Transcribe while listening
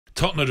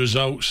talking of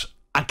results,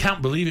 I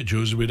can't believe it,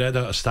 Jose. We read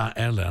out a stat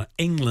earlier.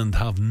 England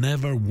have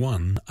never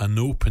won an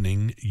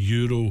opening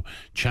Euro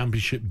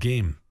Championship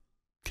game.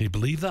 Can you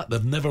believe that?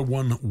 They've never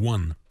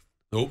won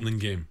the opening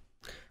game.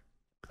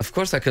 Of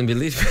course I can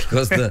believe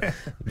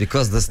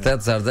because the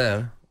stats are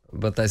there.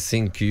 But I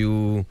think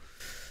you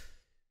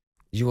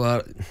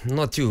are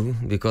not you,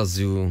 because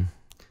you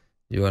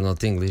are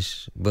not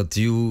English, but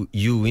you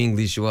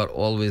English, you are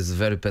always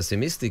very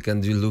pessimistic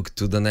and you look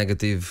to the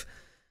negative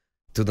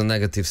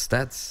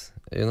stats.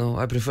 You know,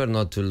 I prefer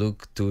not to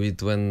look to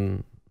it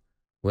when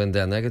they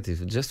are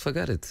negative. Just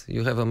forget it.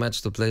 You have a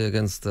match to play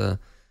against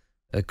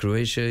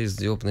Croatia. Is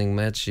the opening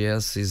match?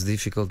 Yes. It's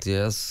difficult?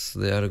 Yes.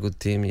 They are a good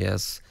team?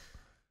 Yes.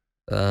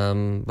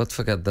 But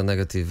forget the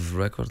negative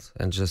record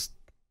and just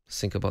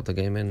think about the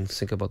game and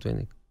think about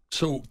winning.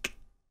 So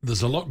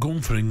there's a lot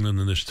going for England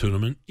in this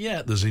tournament.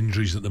 Yeah, there's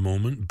injuries at the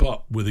moment,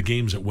 but with the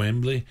games at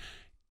Wembley,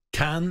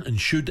 can and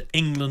should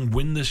England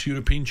win this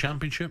European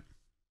Championship?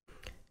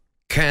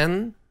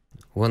 Can,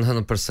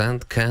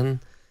 100%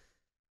 can.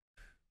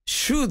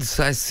 Should,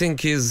 I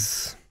think,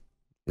 is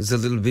a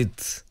little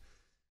bit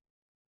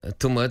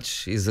too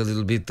much. Is a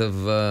little bit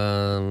of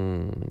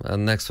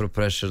an extra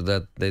pressure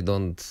that they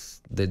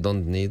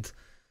don't need.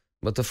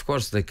 But of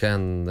course they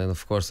can, and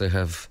of course they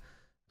have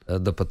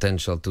the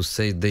potential to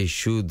say they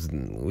should.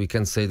 We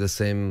can say the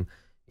same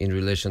in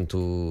relation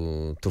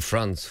to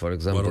France, for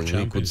example.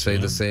 We could say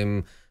the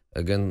same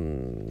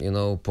again. You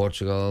know,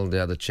 Portugal, they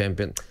are the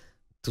champion.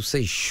 To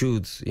say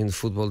should in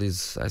football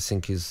I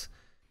think is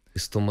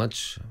too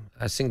much.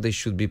 I think they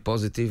should be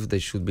positive. They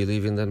should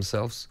believe in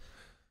themselves.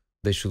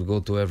 They should go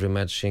to every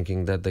match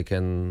thinking that they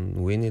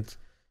can win it,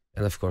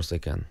 and of course they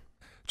can.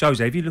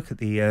 Jose, if you look at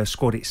the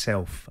squad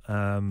itself,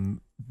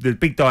 the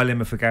big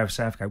dilemma for Gareth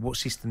Southgate, what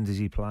system does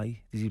he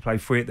play? Does he play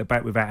three at the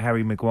back without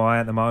Harry Maguire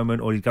at the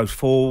moment, or he goes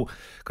four?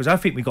 Because I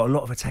think we've got a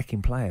lot of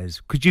attacking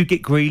players. Could you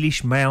get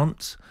Grealish,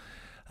 Mount,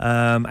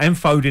 and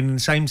Foden in the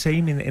same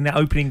team in that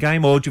opening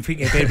game, or do you think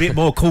they'd be a bit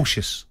more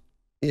cautious?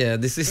 Yeah,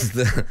 this is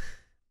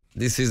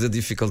the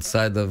difficult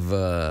side of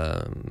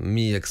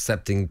me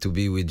accepting to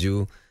be with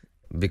you,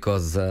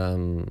 because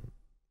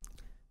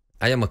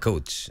I am a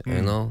coach,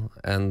 you know,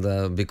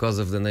 and because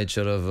of the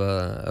nature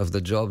of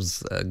the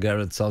jobs,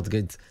 Gareth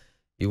Southgate,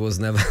 he was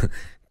never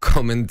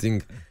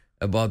commenting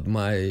about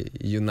my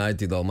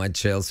United or my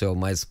Chelsea or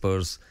my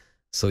Spurs,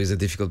 so it's a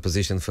difficult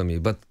position for me.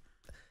 But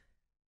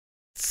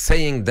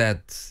saying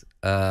that,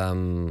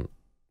 I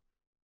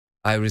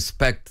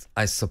respect,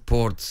 I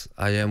support,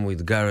 I am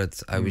with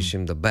Gareth, I wish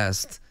him the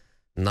best.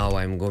 Now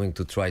I'm going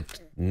to try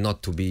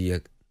not to be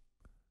a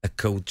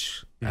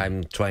coach.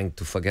 I'm trying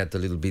to forget a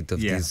little bit of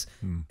these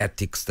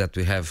ethics that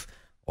we have,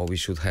 or we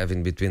should have,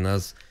 in between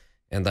us,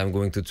 and I'm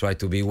going to try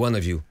to be one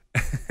of you.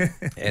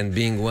 And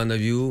being one of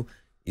you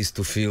is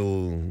to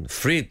feel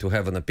free to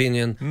have an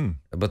opinion,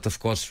 but of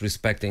course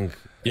respecting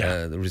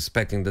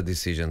the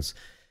decisions.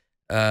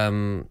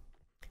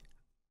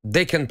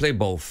 They can play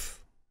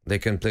both. They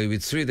can play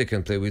with 3, they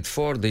can play with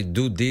 4. They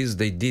did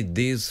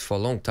this for a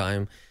long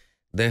time.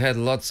 They had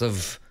lots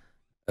of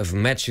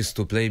matches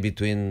to play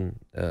between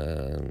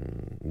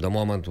the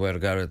moment where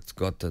Gareth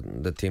got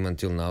the team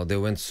until now. They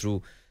went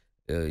through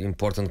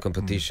important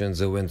competitions.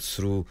 They went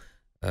through,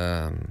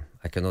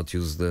 I cannot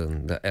use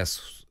the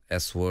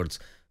S words,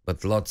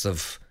 but lots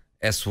of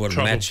S-word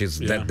matches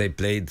that they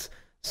played,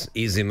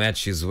 easy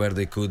matches where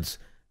they could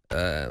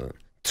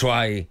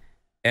try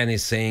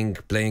anything,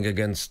 playing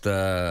against,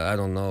 I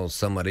don't know,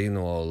 San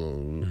Marino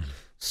or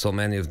so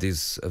many of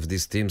these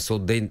teams, so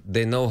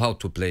they know how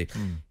to play.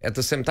 At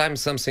the same time,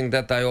 something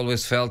that I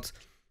always felt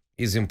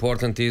is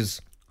important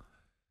is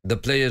the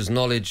players'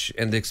 knowledge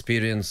and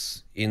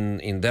experience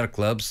in their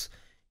clubs.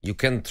 You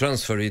can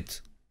transfer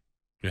it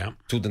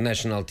to the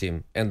national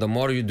team, and the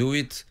more you do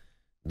it,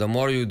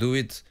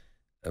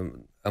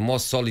 a more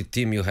solid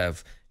team you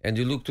have. And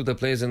you look to the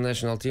players in the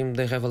national team;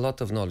 they have a lot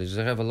of knowledge.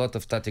 They have a lot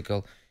of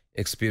tactical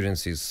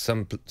experiences.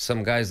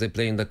 Some guys, they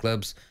play in the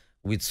clubs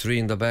with 3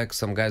 in the back,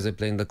 some guys they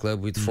play in the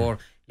club with 4.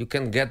 You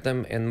can get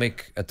them and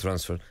make a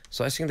transfer.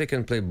 So I think they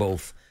can play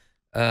both.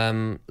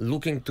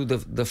 Looking to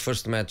the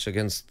first match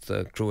against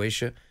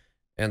Croatia,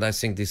 and I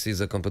think this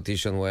is a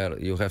competition where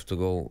you have to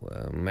go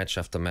match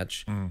after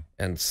match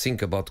and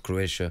think about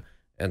Croatia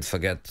and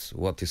forget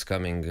what is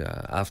coming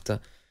after.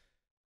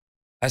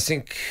 I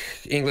think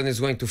England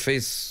is going to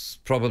face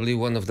probably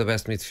one of the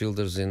best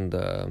midfielders in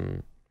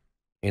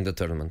the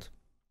tournament.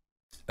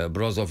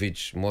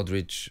 Brozovic,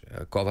 Modric,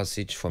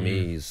 Kovacic, for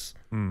me is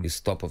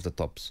top of the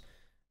tops.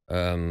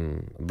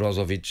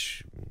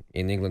 Brozovic,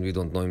 in England we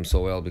don't know him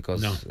so well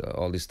because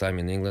all this time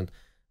in England.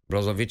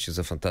 Brozovic is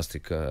a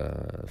fantastic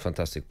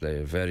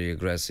player, very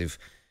aggressive,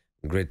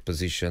 great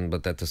position,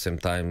 but at the same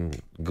time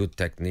good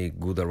technique,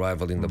 good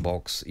arrival in the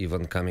box,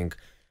 even coming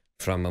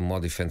from a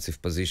more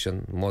defensive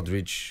position.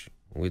 Modric,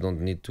 we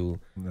don't need to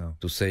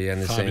say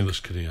anything. Fabulous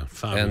career,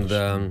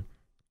 fabulous.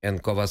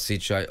 And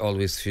Kovacic, I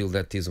always feel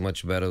that he's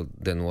much better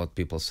than what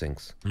people think.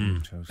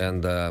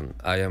 And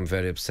I am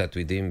very upset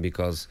with him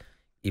because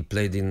he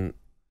played in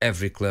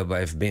every club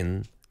I've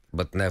been,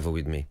 but never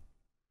with me.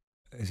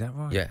 Is that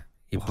right? Yeah.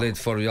 He played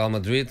for Real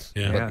Madrid,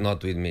 Yeah. but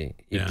not with me.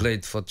 He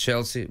played for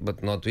Chelsea,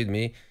 but not with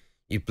me.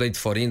 He played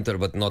for Inter,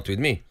 but not with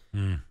me.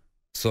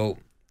 So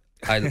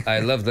I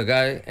love the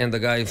guy, and the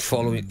guy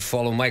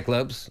follow my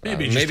clubs.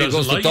 Maybe he Maybe he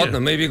goes to like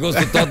Tottenham. you. Maybe he goes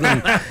to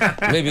Tottenham.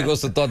 Maybe he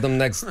goes to Tottenham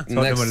next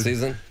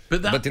season.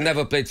 But He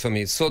never played for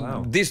me.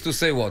 So this to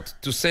say what?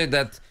 To say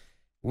that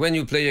when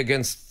you play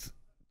against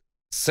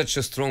such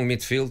a strong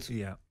midfield,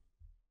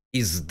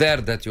 is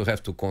there that you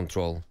have to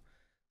control.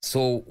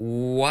 So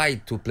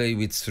why to play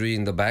with three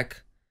in the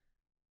back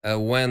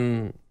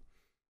when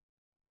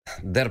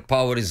their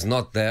power is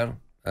not there?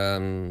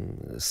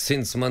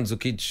 Since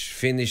Mandzukic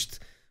finished,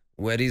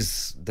 where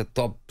is the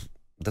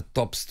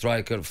top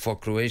striker for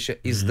Croatia?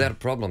 Is their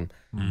problem.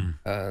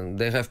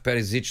 They have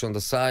Perisic on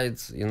the side,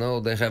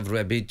 they have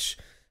Rebic.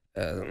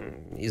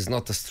 He's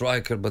not a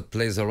striker but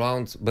plays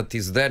around, but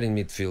he's there in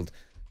midfield.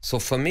 So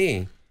for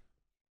me,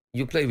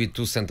 you play with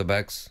two centre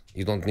backs.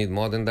 You don't need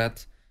more than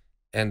that,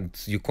 and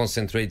you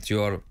concentrate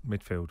your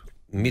midfield.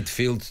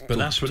 But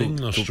that's where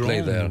England are strong.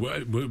 Play there.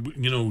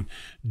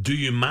 Do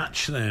you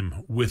match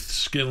them with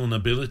skill and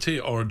ability,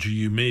 or do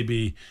you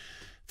maybe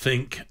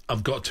think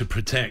I've got to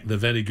protect the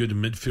very good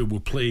in midfield?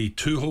 We'll play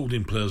two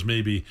holding players,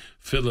 maybe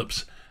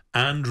Phillips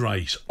and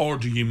Rice, or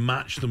do you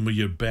match them with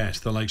your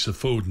best, the likes of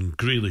Foden,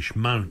 Grealish,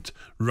 Mount,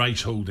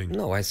 Rice holding?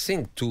 No, I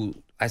think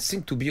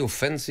to be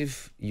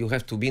offensive, you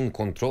have to be in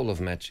control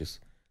of matches.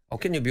 How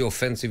can you be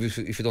offensive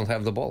if you don't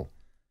have the ball?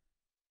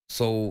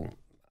 So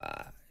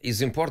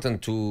it's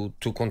important to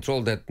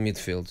control that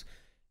midfield,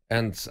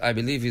 and I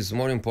believe it's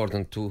more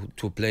important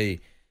to play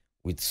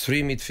with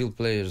three midfield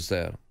players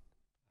there.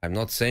 I'm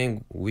not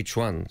saying which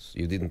ones,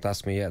 you didn't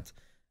ask me yet,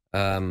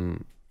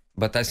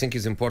 but I think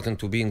it's important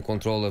to be in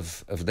control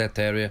of that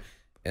area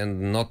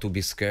and not to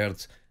be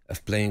scared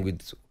of playing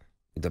with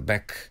the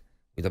back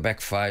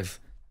five.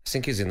 I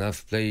think it's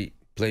enough. Play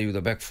with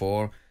the back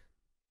four,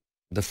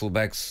 the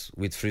fullbacks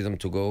with freedom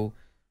to go,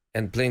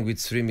 and playing with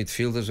three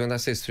midfielders. When I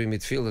say three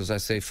midfielders, I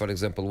say, for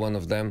example, one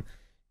of them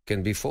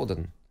can be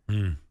Foden.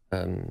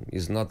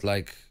 It's not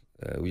like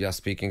we are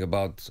speaking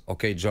about,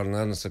 okay, Jordan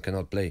Anderson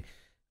cannot play,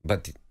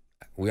 but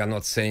we are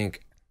not saying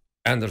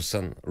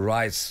Anderson,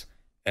 Rice,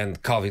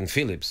 and Calvin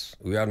Phillips.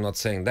 We are not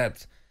saying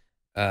that.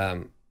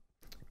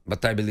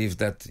 But I believe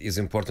that is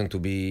important to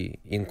be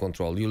in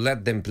control. You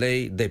let them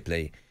play, they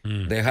play.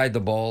 They hide the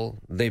ball,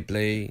 they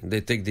play,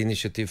 they take the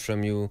initiative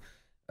from you.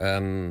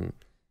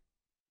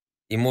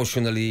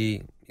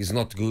 Emotionally, it's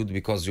not good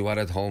because you are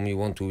at home, you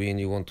want to win,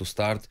 you want to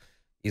start.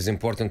 It's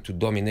important to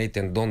dominate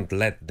and don't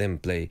let them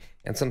play.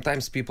 And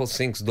sometimes people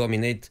think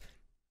dominate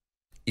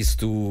is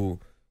to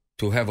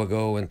have a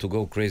go and to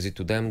go crazy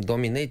to them.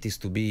 Dominate is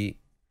to be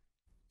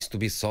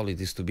solid,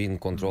 is to be in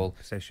control.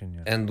 Possession,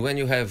 yeah. And when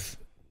you have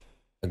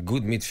a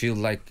good midfield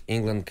like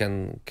England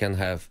can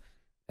have,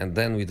 and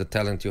then with the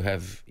talent you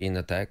have in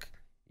attack,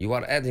 you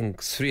are adding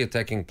three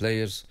attacking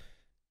players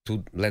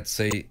to, let's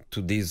say,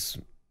 to this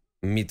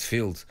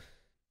midfield.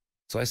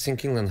 So I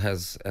think England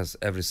has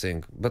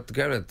everything. But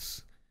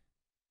Gareth,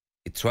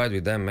 he tried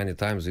with them many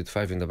times with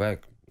five in the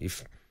back.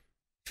 If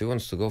he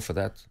wants to go for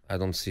that, I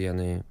don't see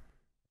any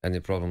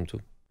problem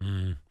too.